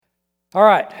All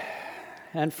right,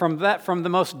 and from the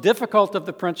most difficult of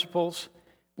the principles,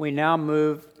 we now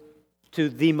move to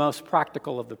the most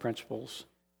practical of the principles,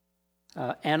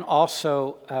 and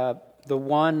also the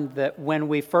one that when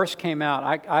we first came out,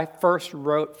 I first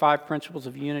wrote 5 Principles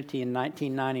of Unity in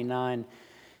 1999,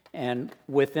 and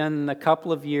within a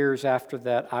couple of years after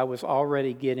that, I was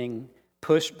already getting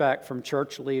pushback from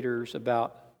church leaders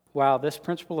about, wow, this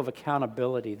principle of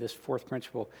accountability, this 4th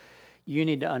principle, you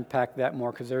need to unpack that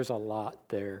more because there's a lot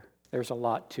there. There's a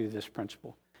lot to this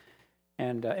principle.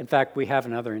 And in fact, we have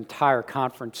another entire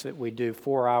conference that we do,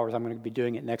 4 hours. I'm going to be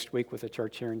doing it next week with a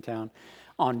church here in town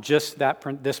on just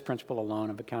this principle alone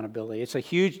of accountability. It's a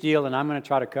huge deal, and I'm going to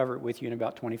try to cover it with you in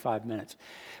about 25 minutes.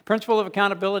 Principle of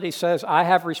accountability says, I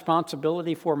have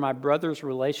responsibility for my brother's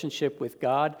relationship with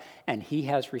God, and he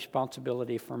has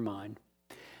responsibility for mine.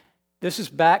 This is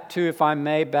back to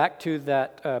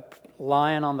that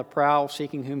lion on the prowl,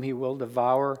 seeking whom he will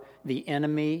devour, the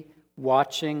enemy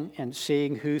watching and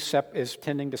seeing who is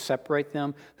tending to separate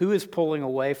them, who is pulling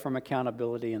away from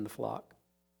accountability in the flock.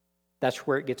 That's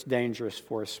where it gets dangerous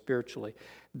for us spiritually.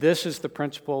 This is the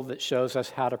principle that shows us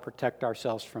how to protect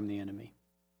ourselves from the enemy.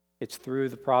 It's through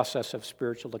the process of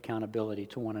spiritual accountability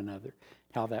to one another,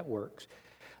 how that works.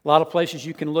 A lot of places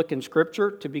you can look in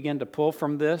Scripture to begin to pull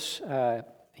from this.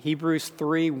 Hebrews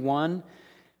 3:1.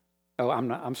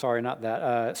 I'm sorry, not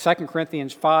that. 2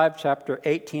 Corinthians 5, chapter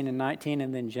 18 and 19,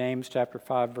 and then James chapter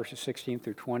 5, verses 16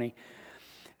 through 20.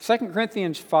 2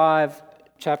 Corinthians 5,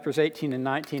 chapters 18 and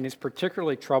 19 is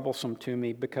particularly troublesome to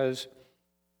me because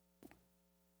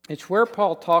it's where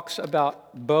Paul talks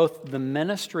about both the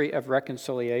ministry of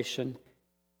reconciliation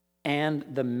and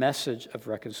the message of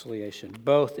reconciliation,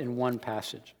 both in one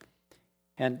passage.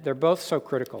 And they're both so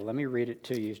critical. Let me read it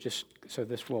to you just so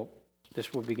this will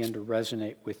begin to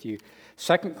resonate with you.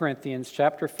 2 Corinthians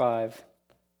chapter 5,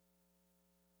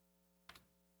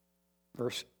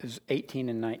 verses 18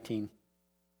 and 19.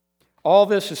 All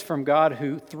this is from God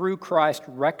who, through Christ,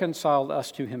 reconciled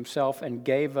us to himself and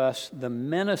gave us the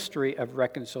ministry of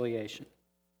reconciliation.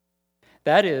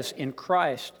 That is, in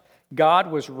Christ,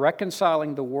 God was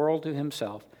reconciling the world to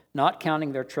himself, not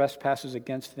counting their trespasses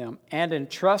against them, and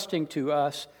entrusting to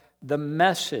us the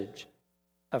message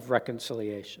of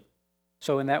reconciliation.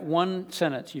 So in that one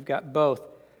sentence, you've got both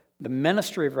the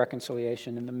ministry of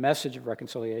reconciliation and the message of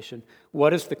reconciliation.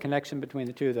 What is the connection between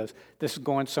the two of those? This is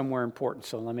going somewhere important,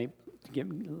 so let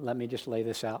me just lay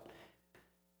this out.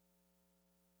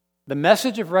 The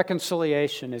message of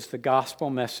reconciliation is the gospel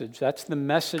message. That's the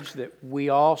message that we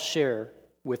all share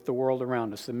with the world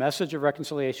around us. The message of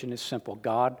reconciliation is simple.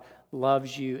 God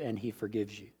loves you and he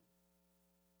forgives you.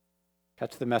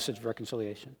 That's the message of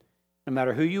reconciliation. No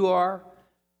matter who you are,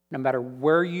 no matter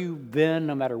where you've been,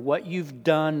 no matter what you've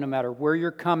done, no matter where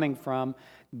you're coming from,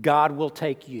 God will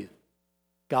take you.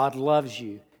 God loves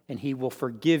you and he will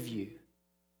forgive you.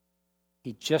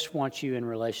 He just wants you in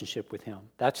relationship with him.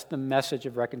 That's the message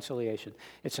of reconciliation.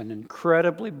 It's an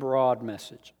incredibly broad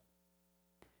message.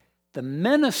 The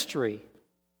ministry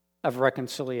of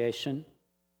reconciliation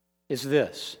is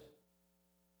this.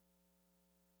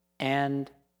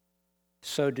 And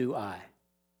so do I.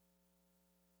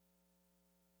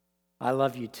 I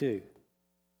love you too.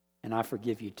 And I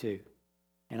forgive you too.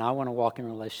 And I want to walk in a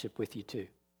relationship with you too.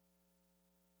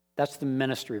 That's the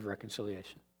ministry of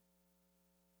reconciliation.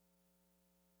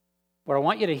 What I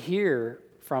want you to hear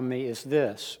from me is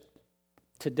this.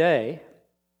 Today,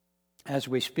 as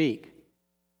we speak,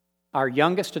 our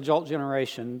youngest adult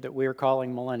generation that we are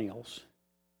calling millennials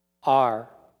are,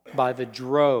 by the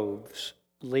droves,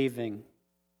 leaving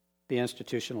the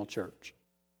institutional church.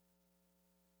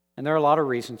 And there are a lot of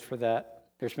reasons for that.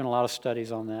 There's been a lot of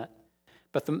studies on that.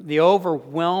 But the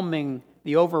overwhelming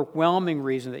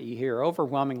reason that you hear,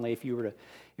 overwhelmingly, if you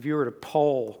were to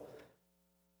poll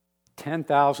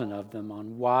 10,000 of them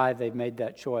on why they've made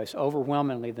that choice,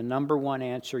 overwhelmingly, the number one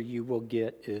answer you will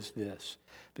get is this: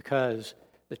 because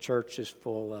the church is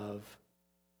full of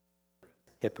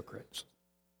hypocrites.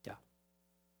 Yeah.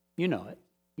 You know it.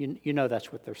 You know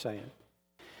that's what they're saying.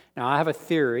 Now, I have a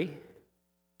theory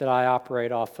that I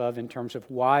operate off of in terms of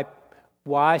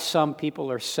why some people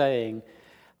are saying.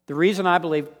 The reason I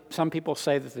believe some people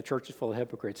say that the church is full of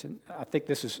hypocrites, and I think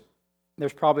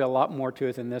there's probably a lot more to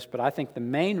it than this, but I think the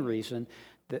main reason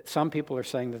that some people are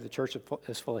saying that the church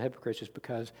is full of hypocrites is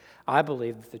because I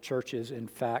believe that the church is in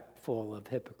fact full of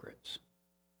hypocrites.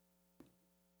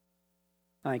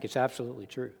 I think it's absolutely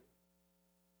true.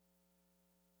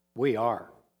 We are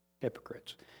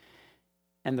hypocrites.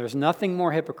 And there's nothing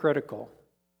more hypocritical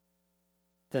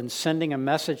than sending a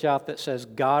message out that says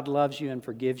God loves you and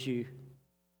forgives you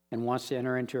and wants to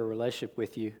enter into a relationship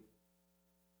with you,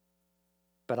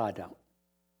 but I don't.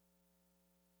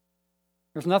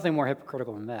 There's nothing more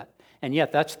hypocritical than that. And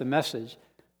yet that's the message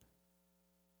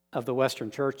of the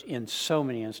Western church in so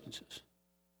many instances.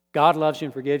 God loves you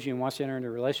and forgives you and wants to enter into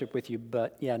a relationship with you,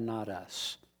 but not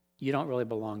us. You don't really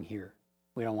belong here.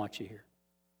 We don't want you here.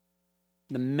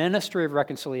 The ministry of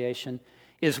reconciliation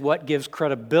is what gives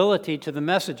credibility to the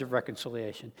message of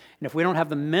reconciliation. And if we don't have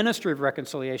the ministry of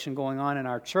reconciliation going on in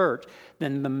our church,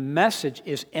 then the message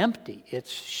is empty.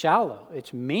 It's shallow.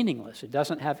 It's meaningless. It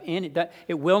doesn't have any,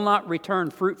 it will not return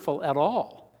fruitful at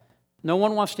all. No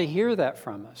one wants to hear that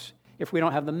from us if we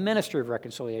don't have the ministry of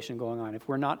reconciliation going on, if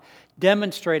we're not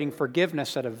demonstrating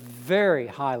forgiveness at a very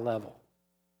high level.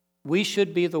 We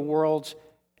should be the world's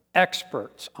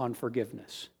experts on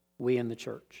forgiveness, we in the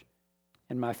church.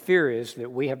 And my fear is that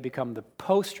we have become the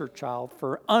poster child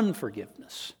for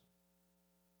unforgiveness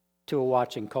to a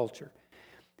watching culture.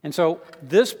 And so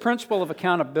this principle of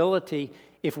accountability,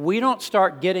 if we don't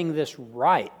start getting this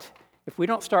right, if we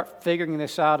don't start figuring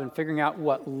this out and figuring out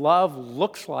what love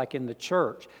looks like in the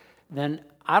church, then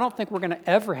I don't think we're going to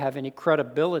ever have any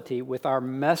credibility with our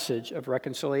message of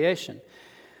reconciliation.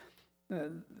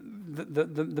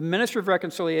 The ministry of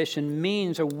reconciliation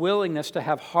means a willingness to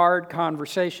have hard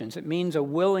conversations. It means a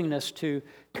willingness to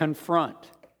confront.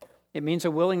 It means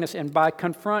a willingness, and by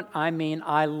confront, I mean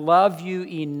I love you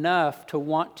enough to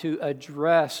want to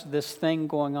address this thing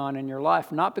going on in your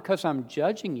life, not because I'm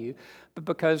judging you, but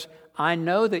because I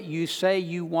know that you say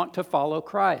you want to follow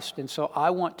Christ. And so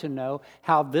I want to know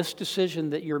how this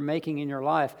decision that you're making in your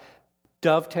life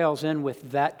dovetails in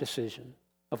with that decision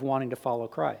of wanting to follow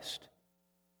Christ.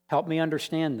 Help me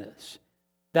understand this.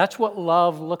 That's what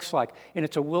love looks like. And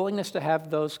it's a willingness to have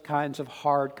those kinds of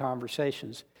hard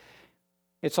conversations.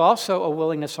 It's also a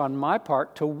willingness on my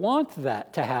part to want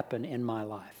that to happen in my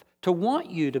life, to want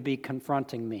you to be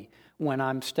confronting me when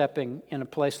I'm stepping in a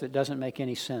place that doesn't make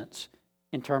any sense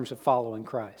in terms of following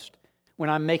Christ. When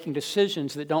I'm making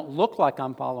decisions that don't look like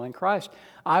I'm following Christ,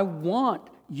 I want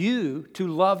you to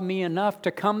love me enough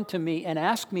to come to me and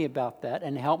ask me about that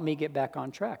and help me get back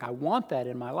on track. I want that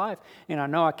in my life, and I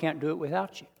know I can't do it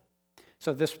without you.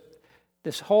 So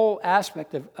this whole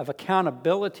aspect of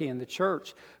accountability in the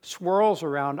church swirls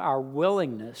around our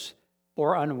willingness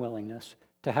or unwillingness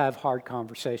to have hard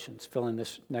conversations. Fill in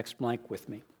this next blank with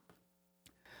me.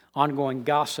 Ongoing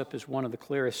gossip is one of the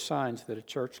clearest signs that a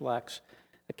church lacks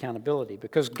accountability,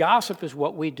 because gossip is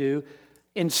what we do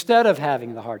instead of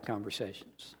having the hard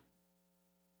conversations.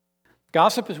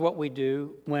 Gossip is what we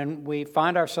do when we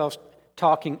find ourselves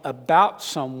talking about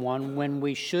someone when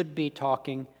we should be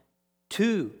talking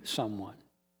to someone.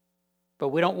 But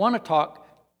we don't want to talk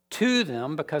to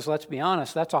them because, let's be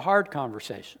honest, that's a hard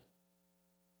conversation.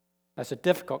 That's a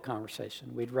difficult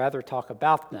conversation. We'd rather talk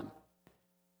about them.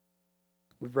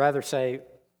 We'd rather say,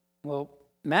 well,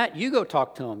 Matt, you go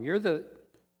talk to them. You're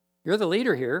the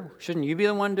leader here. Shouldn't you be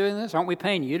the one doing this? Aren't we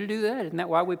paying you to do that? Isn't that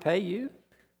why we pay you?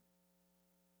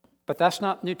 But that's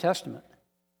not New Testament.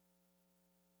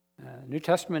 New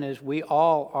Testament is we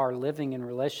all are living in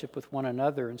relationship with one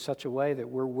another in such a way that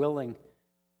we're willing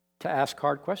to ask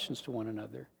hard questions to one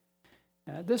another.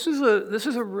 This is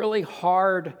a really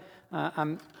hard.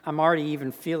 I'm already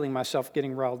even feeling myself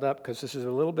getting riled up because this is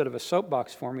a little bit of a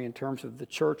soapbox for me in terms of the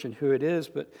church and who it is.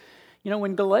 But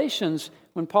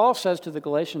when Paul says to the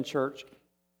Galatian church,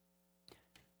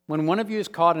 when one of you is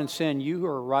caught in sin, you who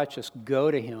are righteous,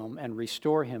 go to him and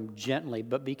restore him gently,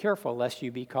 but be careful lest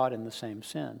you be caught in the same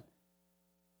sin.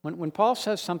 When Paul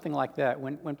says something like that,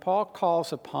 when Paul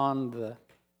calls upon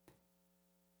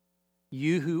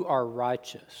you who are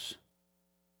righteous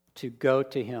to go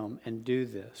to him and do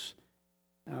this,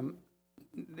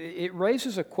 it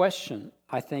raises a question,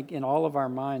 I think, in all of our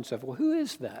minds of, well, who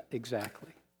is that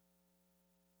exactly?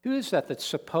 Who is that that's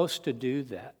supposed to do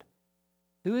that?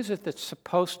 Who is it that's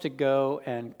supposed to go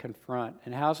and confront?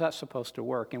 And how's that supposed to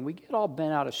work? And we get all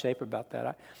bent out of shape about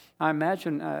that. I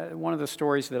imagine one of the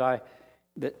stories that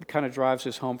kind of drives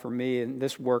this home for me, and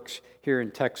this works here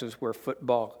in Texas where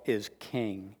football is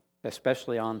king,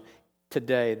 especially on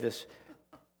today, this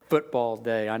football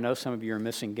day. I know some of you are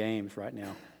missing games right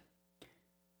now.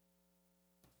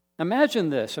 Imagine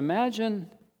this. Imagine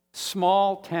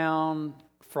small town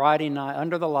Friday night,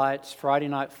 under the lights, Friday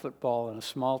night football in a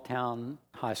small town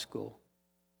high school.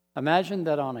 Imagine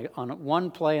that on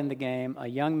one play in the game, a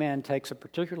young man takes a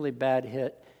particularly bad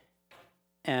hit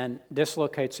and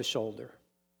dislocates a shoulder.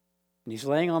 And he's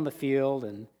laying on the field,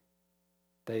 and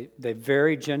they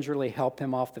very gingerly help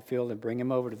him off the field and bring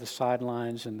him over to the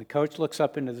sidelines. And the coach looks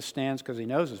up into the stands because he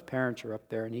knows his parents are up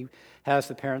there, and he has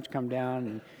the parents come down,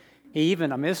 and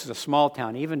This is a small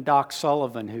town. Even Doc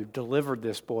Sullivan, who delivered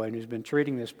this boy and who's been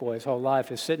treating this boy his whole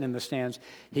life, is sitting in the stands.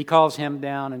 He calls him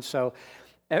down. And so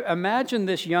imagine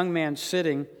this young man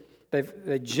sitting. They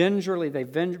very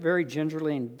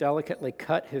gingerly and delicately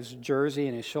cut his jersey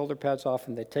and his shoulder pads off,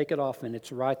 and they take it off, and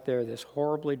it's right there, this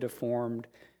horribly deformed,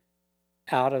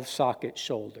 out-of-socket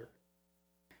shoulder.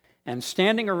 And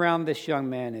standing around this young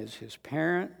man is his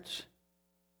parents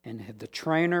and the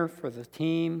trainer for the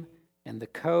team and the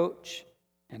coach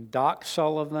and Doc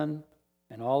Sullivan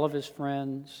and all of his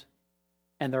friends.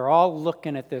 And they're all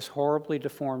looking at this horribly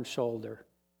deformed shoulder.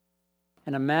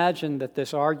 And imagine that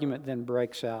this argument then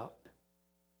breaks out.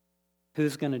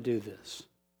 Who's going to do this?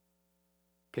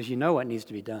 Because you know what needs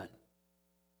to be done.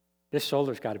 This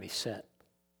shoulder's got to be set.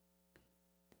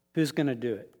 Who's going to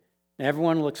do it? And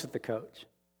everyone looks at the coach.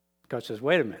 The coach says,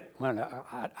 wait a minute.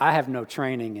 I have no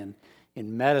training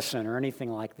in medicine or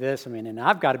anything like this. And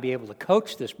I've got to be able to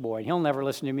coach this boy, and he'll never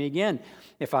listen to me again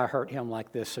if I hurt him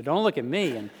like this. So don't look at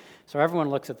me. And so everyone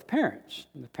looks at the parents.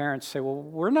 And the parents say, well,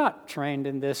 we're not trained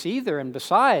in this either. And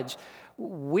besides,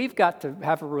 we've got to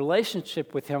have a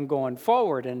relationship with him going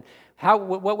forward. And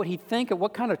what would he think?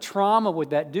 What kind of trauma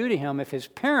would that do to him if his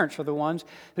parents are the ones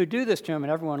who do this to him?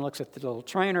 And everyone looks at the little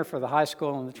trainer for the high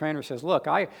school, and the trainer says, look,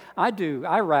 I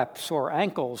wrap sore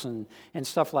ankles and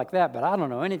stuff like that, but I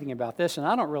don't know anything about this, and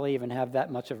I don't really even have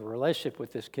that much of a relationship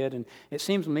with this kid. And it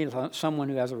seems to me that someone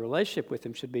who has a relationship with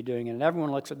him should be doing it. And everyone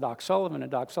looks at Doc Sullivan,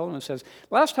 and Doc Sullivan says,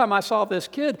 last time I saw this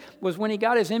kid was when he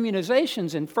got his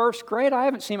immunizations in first grade. I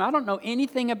haven't seen him. I don't know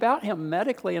anything about him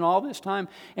medically in all this time,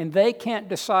 and they can't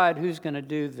decide who's going to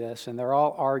do this, and they're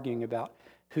all arguing about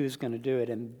who's going to do it.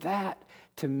 And that,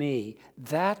 to me,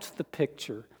 that's the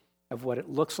picture of what it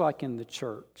looks like in the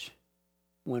church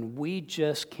when we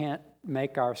just can't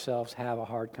make ourselves have a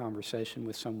hard conversation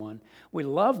with someone. We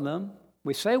love them.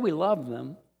 We say we love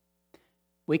them.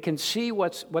 We can see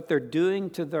what they're doing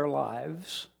to their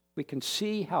lives. We can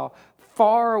see how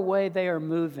far away they are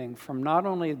moving from not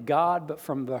only God, but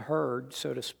from the herd,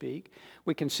 so to speak.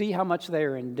 We can see how much they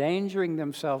are endangering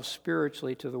themselves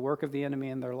spiritually to the work of the enemy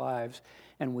in their lives.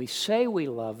 And we say we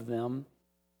love them,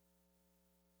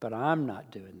 but I'm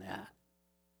not doing that.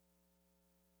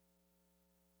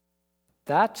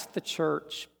 That's the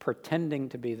church pretending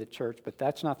to be the church, but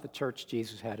that's not the church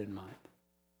Jesus had in mind.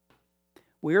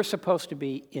 We are supposed to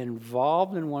be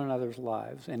involved in one another's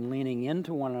lives and leaning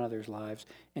into one another's lives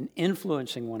and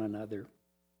influencing one another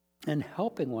and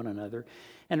helping one another.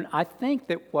 And I think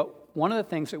that one of the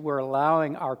things that we're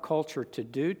allowing our culture to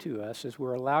do to us is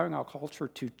we're allowing our culture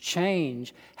to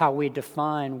change how we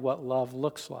define what love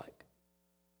looks like.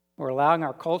 We're allowing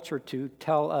our culture to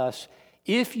tell us,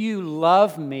 if you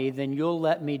love me, then you'll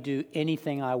let me do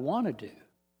anything I want to do.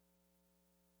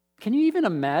 Can you even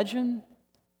imagine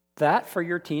that for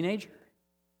your teenager?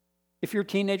 If your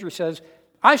teenager says,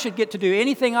 I should get to do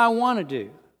anything I want to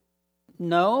do.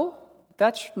 No,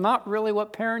 that's not really the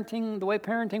way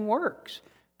parenting works.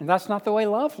 And that's not the way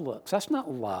love looks. That's not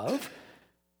love.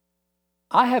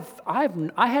 I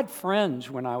had friends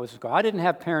when I was a girl. I didn't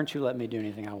have parents who let me do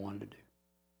anything I wanted to do.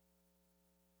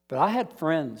 But I had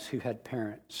friends who had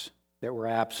parents that were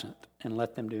absent and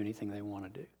let them do anything they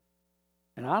want to do.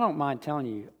 And I don't mind telling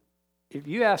you, if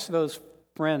you ask those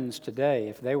friends today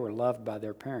if they were loved by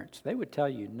their parents, they would tell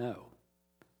you no.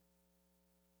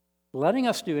 Letting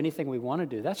us do anything we want to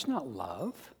do, that's not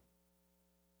love.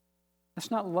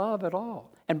 That's not love at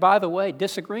all. And by the way,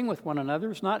 disagreeing with one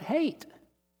another is not hate.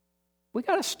 We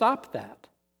got to stop that.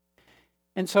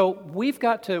 And so we've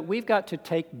got to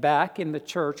take back in the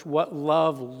church what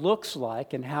love looks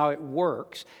like and how it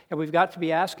works. And we've got to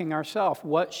be asking ourselves,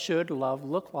 what should love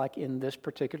look like in this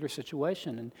particular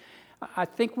situation? And I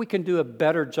think we can do a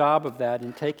better job of that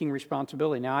in taking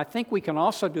responsibility. Now, I think we can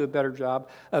also do a better job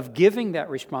of giving that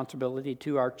responsibility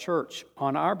to our church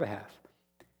on our behalf.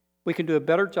 We can do a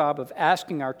better job of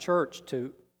asking our church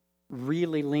to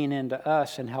really lean into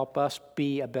us and help us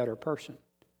be a better person.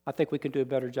 I think we can do a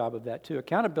better job of that too.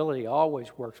 Accountability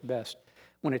always works best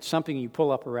when it's something you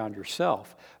pull up around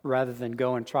yourself rather than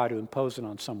go and try to impose it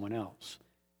on someone else.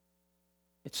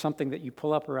 It's something that you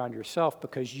pull up around yourself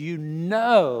because you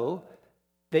know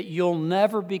that you'll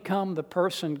never become the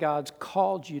person God's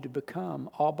called you to become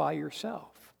all by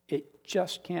yourself. It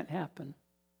just can't happen.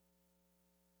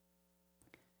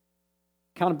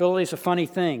 Accountability is a funny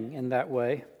thing in that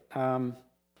way.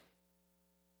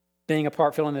 Being a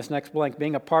part, fill in this next blank,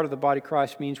 being a part of the body of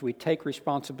Christ means we take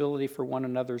responsibility for one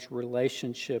another's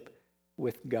relationship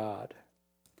with God.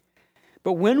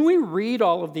 But when we read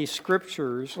all of these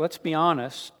scriptures, let's be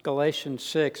honest, Galatians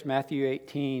 6, Matthew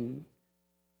 18,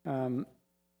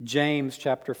 James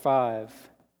chapter 5,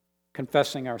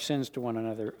 confessing our sins to one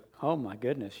another. Oh my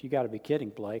goodness, you got to be kidding,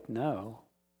 Blake. No,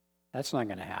 that's not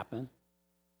going to happen.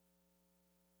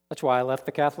 That's why I left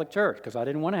the Catholic Church, because I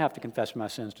didn't want to have to confess my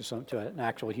sins to an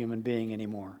actual human being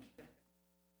anymore.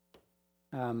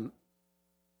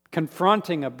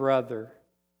 Confronting a brother.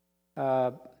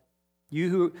 The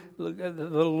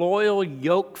loyal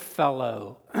yoke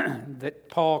fellow that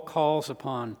Paul calls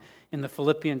upon in the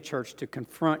Philippian church to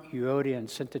confront Euodia and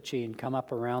Syntyche and come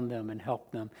up around them and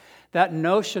help them. That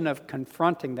notion of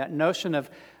confronting, that notion of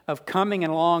coming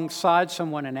alongside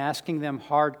someone and asking them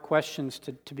hard questions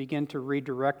to begin to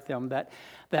redirect them,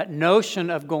 that notion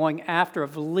of going after,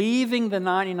 of leaving the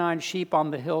 99 sheep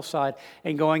on the hillside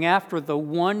and going after the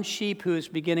one sheep who is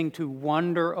beginning to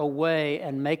wander away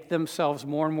and make themselves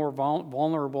more and more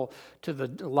vulnerable to the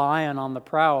lion on the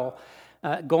prowl,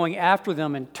 going after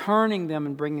them and turning them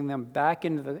and bringing them back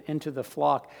into the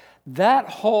flock. That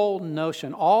whole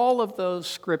notion, all of those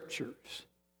scriptures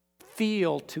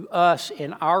feel to us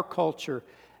in our culture,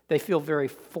 they feel very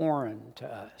foreign to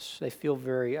us. They feel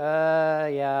very,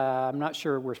 I'm not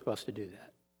sure we're supposed to do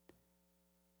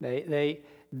that.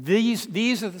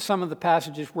 These are some of the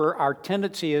passages where our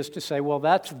tendency is to say, well,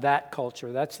 that's that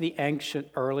culture. That's the ancient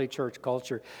early church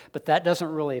culture. But that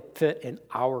doesn't really fit in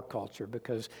our culture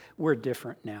because we're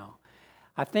different now.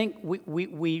 I think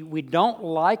we don't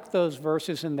like those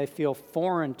verses and they feel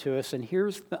foreign to us. And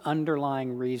here's the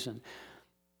underlying reason.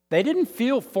 They didn't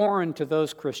feel foreign to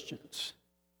those Christians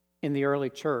in the early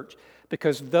church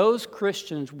because those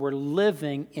Christians were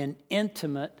living in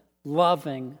intimate,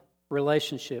 loving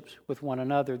relationships with one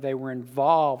another. They were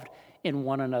involved in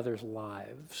one another's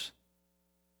lives.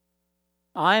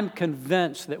 I'm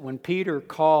convinced that when Peter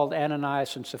called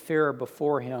Ananias and Sapphira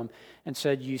before him and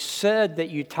said, "You said that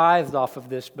you tithed off of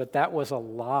this, but that was a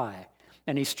lie,"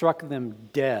 and he struck them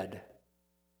dead,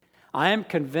 I am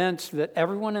convinced that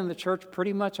everyone in the church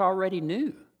pretty much already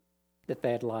knew that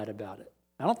they had lied about it.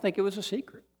 I don't think it was a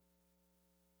secret.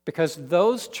 Because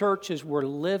those churches were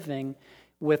living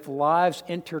with lives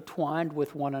intertwined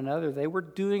with one another. They were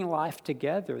doing life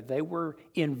together. They were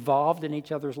involved in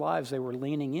each other's lives. They were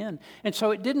leaning in. And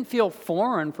so it didn't feel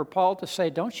foreign for Paul to say,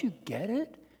 don't you get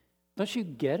it? Don't you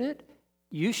get it?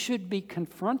 You should be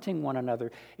confronting one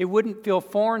another. It wouldn't feel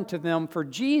foreign to them for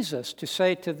Jesus to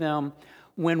say to them,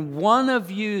 when one of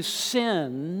you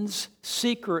sins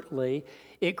secretly,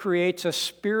 it creates a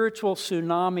spiritual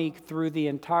tsunami through the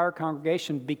entire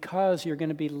congregation because you're going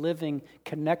to be living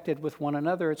connected with one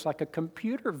another. It's like a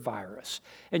computer virus,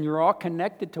 and you're all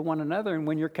connected to one another. And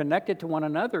when you're connected to one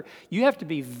another, you have to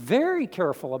be very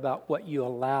careful about what you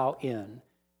allow in.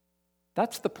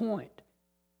 That's the point.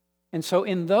 And so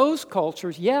in those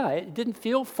cultures, it didn't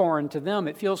feel foreign to them.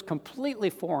 It feels completely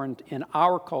foreign in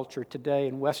our culture today,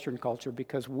 in Western culture,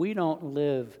 because we don't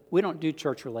do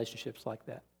church relationships like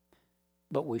that.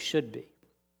 But we should be.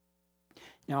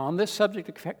 Now, on this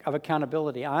subject of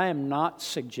accountability, I am not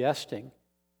suggesting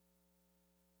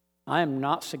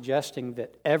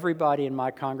that everybody in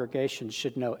my congregation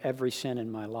should know every sin in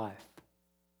my life.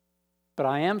 But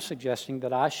I am suggesting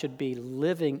that I should be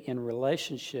living in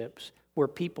relationships where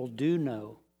people do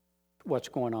know what's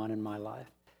going on in my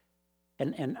life.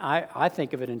 And I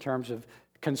think of it in terms of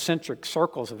concentric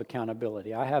circles of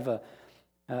accountability. I have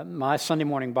my Sunday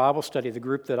morning Bible study, the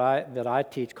group that I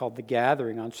teach called The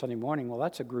Gathering on Sunday morning. Well,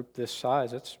 that's a group this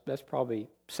size. That's probably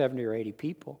 70 or 80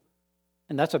 people.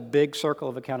 And that's a big circle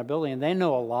of accountability. And they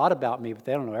know a lot about me, but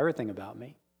they don't know everything about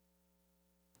me.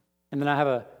 And then I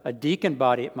have a deacon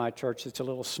body at my church that's a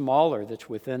little smaller that's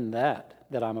within that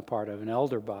I'm a part of, an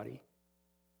elder body.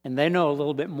 And they know a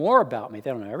little bit more about me. They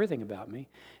don't know everything about me.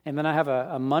 And then I have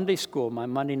a Monday school. My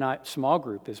Monday night small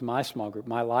group is my small group,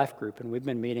 my life group. And we've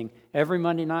been meeting every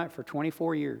Monday night for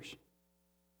 24 years.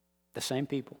 The same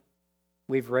people.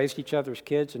 We've raised each other's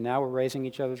kids, and now we're raising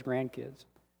each other's grandkids.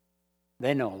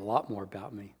 They know a lot more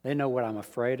about me. They know what I'm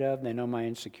afraid of. They know my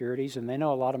insecurities, and they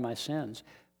know a lot of my sins.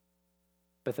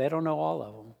 But they don't know all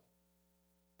of them.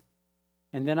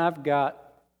 And then I've got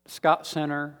Scott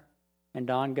Center and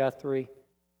Don Guthrie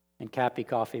and Cappy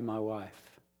Coffee, my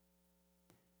wife.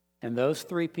 And those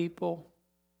three people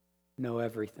know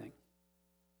everything.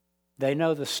 They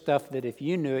know the stuff that if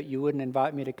you knew it, you wouldn't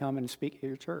invite me to come and speak at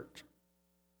your church.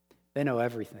 They know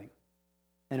everything.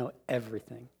 They know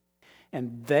everything.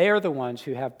 And they are the ones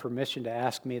who have permission to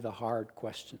ask me the hard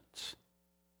questions.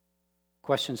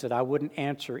 Questions that I wouldn't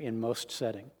answer in most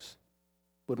settings.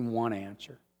 Wouldn't want to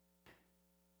answer.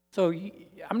 So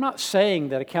I'm not saying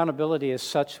that accountability is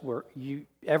such where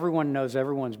everyone knows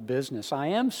everyone's business. I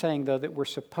am saying, though, that we're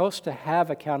supposed to have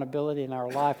accountability in our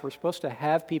life. We're supposed to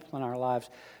have people in our lives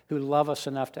who love us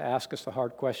enough to ask us the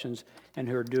hard questions and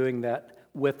who are doing that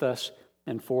with us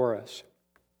and for us.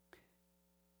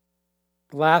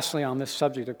 Lastly, on this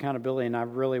subject of accountability, and I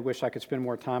really wish I could spend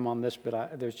more time on this,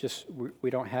 but we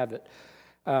don't have it.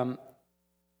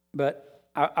 But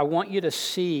I want you to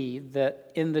see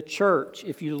that in the church,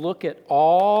 if you look at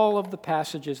all of the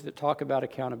passages that talk about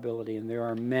accountability, and there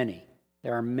are many,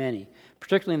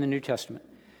 particularly in the New Testament,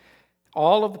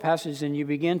 all of the passages, and you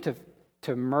begin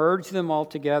to merge them all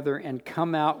together and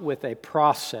come out with a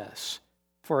process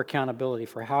for accountability,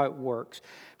 for how it works.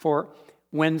 For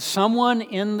when someone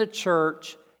in the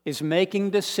church is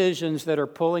making decisions that are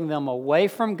pulling them away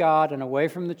from God and away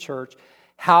from the church,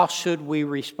 how should we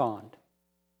respond?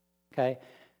 Okay?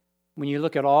 When you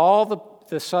look at all the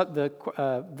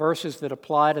verses that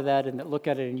apply to that and that look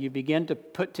at it, and you begin to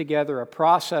put together a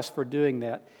process for doing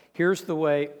that, here's the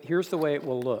way it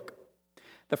will look.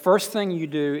 The first thing you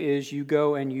do is you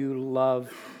go and you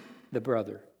love the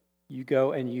brother. You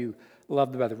go and you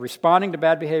love the brother. Responding to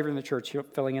bad behavior in the church,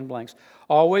 filling in blanks,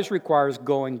 always requires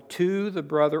going to the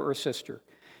brother or sister.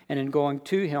 And in going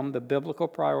to him, the biblical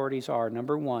priorities are,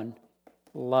 number one,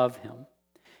 love him.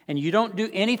 And you don't do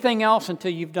anything else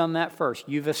until you've done that first.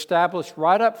 You've established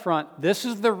right up front, this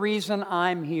is the reason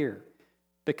I'm here,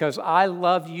 because I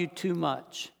love you too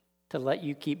much to let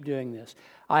you keep doing this.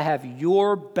 I have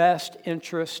your best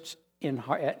interests at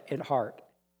heart.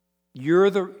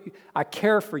 I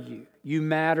care for you. You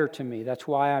matter to me. That's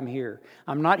why I'm here.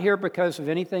 I'm not here because of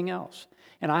anything else.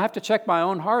 And I have to check my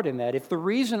own heart in that. If the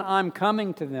reason I'm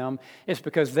coming to them is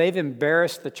because they've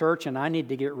embarrassed the church and I need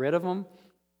to get rid of them,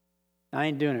 I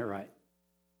ain't doing it right.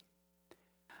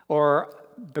 Or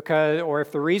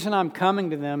if the reason I'm coming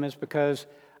to them is because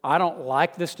I don't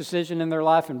like this decision in their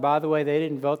life, and by the way, they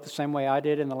didn't vote the same way I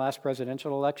did in the last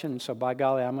presidential election, and so by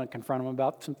golly, I'm going to confront them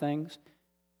about some things,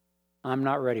 I'm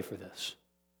not ready for this.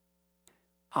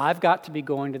 I've got to be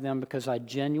going to them because I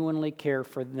genuinely care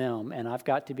for them, and I've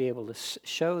got to be able to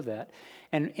show that.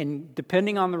 And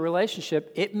depending on the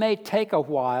relationship, it may take a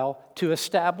while to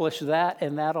establish that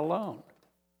and that alone.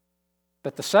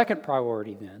 But the second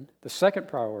priority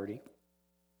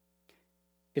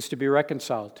is to be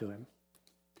reconciled to him.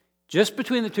 Just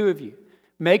between the two of you.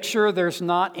 Make sure there's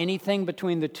not anything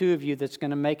between the two of you that's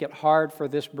going to make it hard for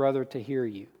this brother to hear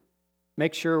you.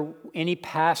 Make sure any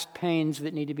past pains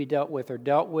that need to be dealt with are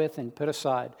dealt with and put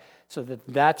aside so that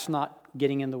that's not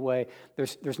getting in the way.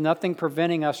 There's nothing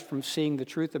preventing us from seeing the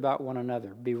truth about one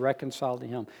another. Be reconciled to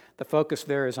him. The focus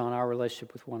there is on our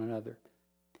relationship with one another.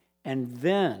 And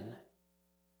then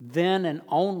and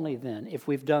only then, if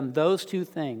we've done those two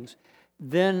things,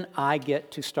 then I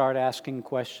get to start asking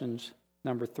questions,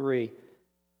 number 3,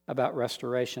 about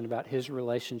restoration, about his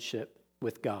relationship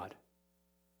with God.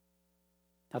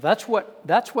 Now that's what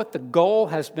the goal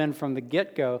has been from the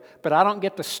get-go, but I don't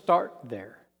get to start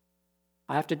there.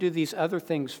 I have to do these other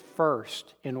things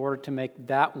first in order to make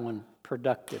that one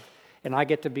productive. And I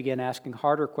get to begin asking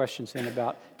harder questions then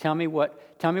about, tell me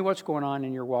what's going on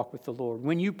in your walk with the Lord.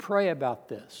 When you pray about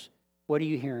this, what are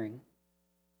you hearing?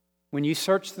 When you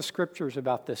search the scriptures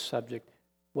about this subject,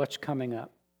 what's coming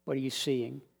up? What are you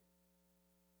seeing?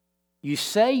 You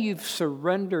say you've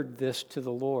surrendered this to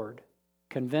the Lord.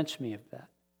 Convince me of that.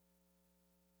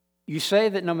 You say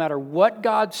that no matter what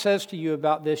God says to you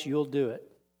about this, you'll do it.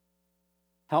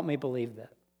 Help me believe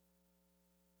that.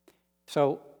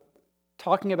 So,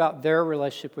 talking about their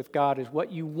relationship with God is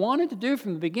what you wanted to do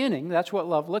from the beginning. That's what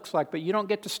love looks like, but you don't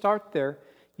get to start there.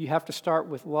 You have to start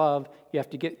with love. You have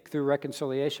to get through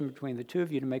reconciliation between the two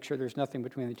of you to make sure there's nothing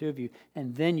between the two of you,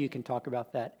 and then you can talk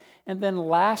about that. And then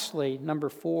lastly, number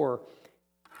 4,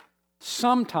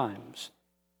 sometimes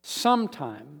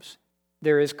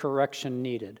there is correction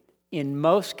needed. In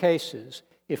most cases,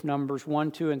 if numbers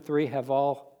 1, 2, and 3 have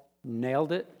all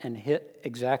nailed it and hit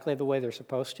exactly the way they're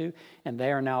supposed to, and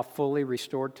they are now fully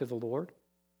restored to the Lord,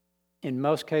 in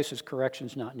most cases,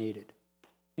 correction's not needed.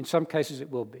 In some cases,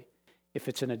 it will be. If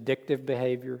it's an addictive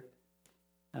behavior,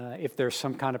 if there's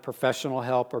some kind of professional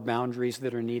help or boundaries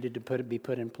that are needed to be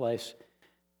put in place,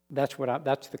 that's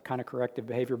the kind of corrective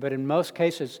behavior. But in most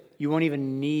cases, you won't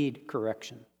even need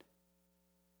correction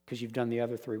because you've done the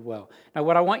other 3 well. Now,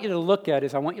 what I want you to look at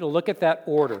is I want you to look at that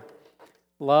order.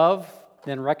 Love,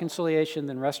 then reconciliation,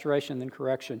 then restoration, then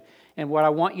correction. And what I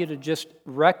want you to just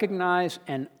recognize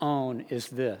and own is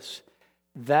this.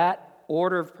 That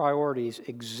order of priorities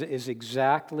is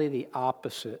exactly the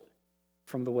opposite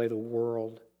from the way the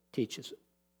world teaches it.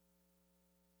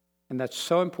 And that's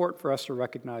so important for us to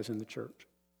recognize in the church.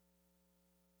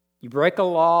 You break a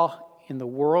law in the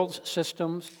world's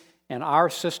systems and our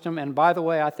system. And by the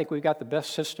way, I think we've got the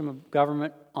best system of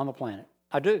government on the planet.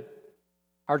 I do.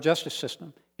 Our justice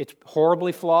system. It's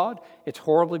horribly flawed. It's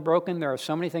horribly broken. There are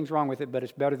so many things wrong with it, but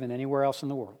it's better than anywhere else in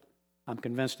the world. I'm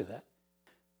convinced of that.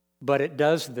 But it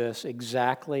does this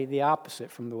exactly the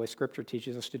opposite from the way Scripture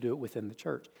teaches us to do it within the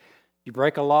church. You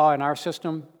break a law in our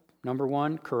system, number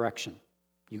one, correction.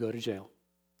 You go to jail.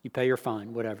 You pay your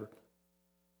fine, whatever.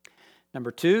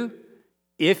 Number two,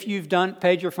 if you've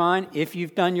paid your fine, if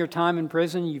you've done your time in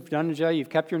prison, you've done in jail, you've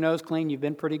kept your nose clean, you've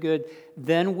been pretty good,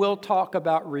 then we'll talk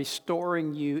about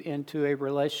restoring you into a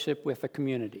relationship with the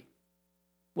community.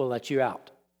 We'll let you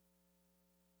out.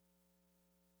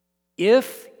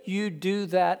 If you do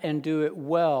that and do it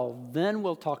well, then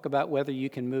we'll talk about whether you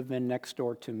can move in next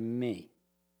door to me.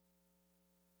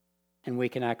 And we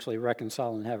can actually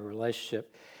reconcile and have a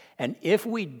relationship. And if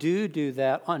we do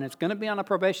that, and it's going to be on a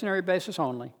probationary basis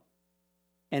only,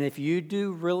 and if you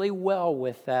do really well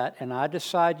with that, and I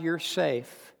decide you're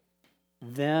safe,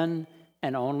 then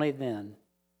and only then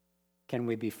can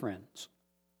we be friends,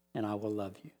 and I will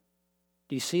love you.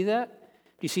 Do you see that?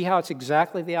 Do you see how it's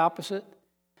exactly the opposite?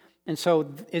 And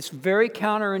so it's very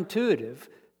counterintuitive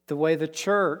the way the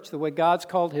church, the way God's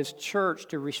called His church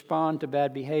to respond to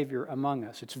bad behavior among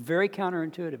us. It's very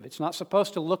counterintuitive. It's not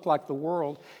supposed to look like the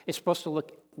world. It's supposed to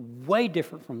look way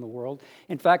different from the world.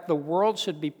 In fact, the world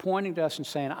should be pointing to us and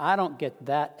saying, I don't get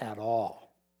that at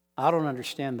all. I don't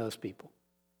understand those people.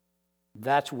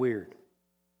 That's weird.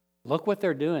 Look what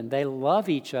they're doing. They love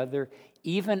each other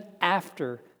even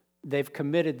after they've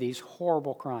committed these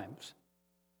horrible crimes.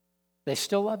 They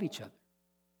still love each other.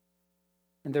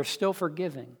 And they're still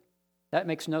forgiving. That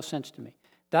makes no sense to me.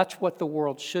 That's what the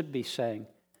world should be saying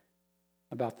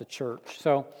about the church.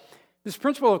 So this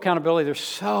principle of accountability, there's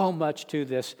so much to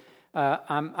this.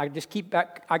 I just keep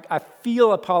back. I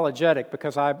feel apologetic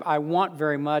because I want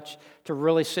very much to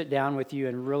really sit down with you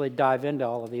and really dive into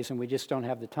all of these, and we just don't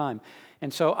have the time.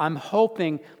 And so I'm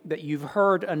hoping that you've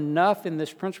heard enough in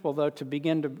this principle, though, to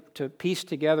begin to piece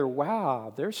together,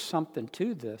 wow, there's something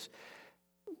to this.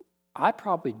 I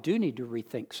probably do need to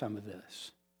rethink some of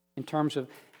this in terms of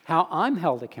how I'm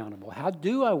held accountable. How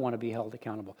do I want to be held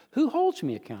accountable? Who holds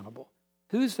me accountable?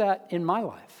 Who's that in my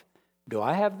life? Do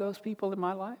I have those people in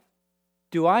my life?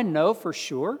 Do I know for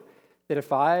sure that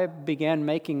if I began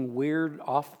making weird,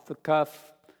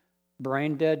 off-the-cuff,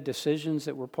 brain-dead decisions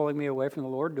that were pulling me away from the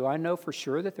Lord, do I know for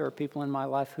sure that there are people in my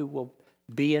life who will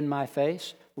be in my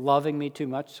face, loving me too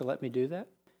much to let me do that?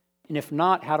 And if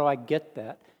not, how do I get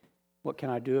that? What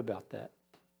can I do about that?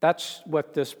 That's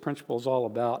what this principle is all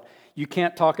about. You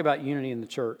can't talk about unity in the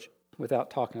church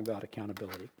without talking about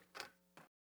accountability.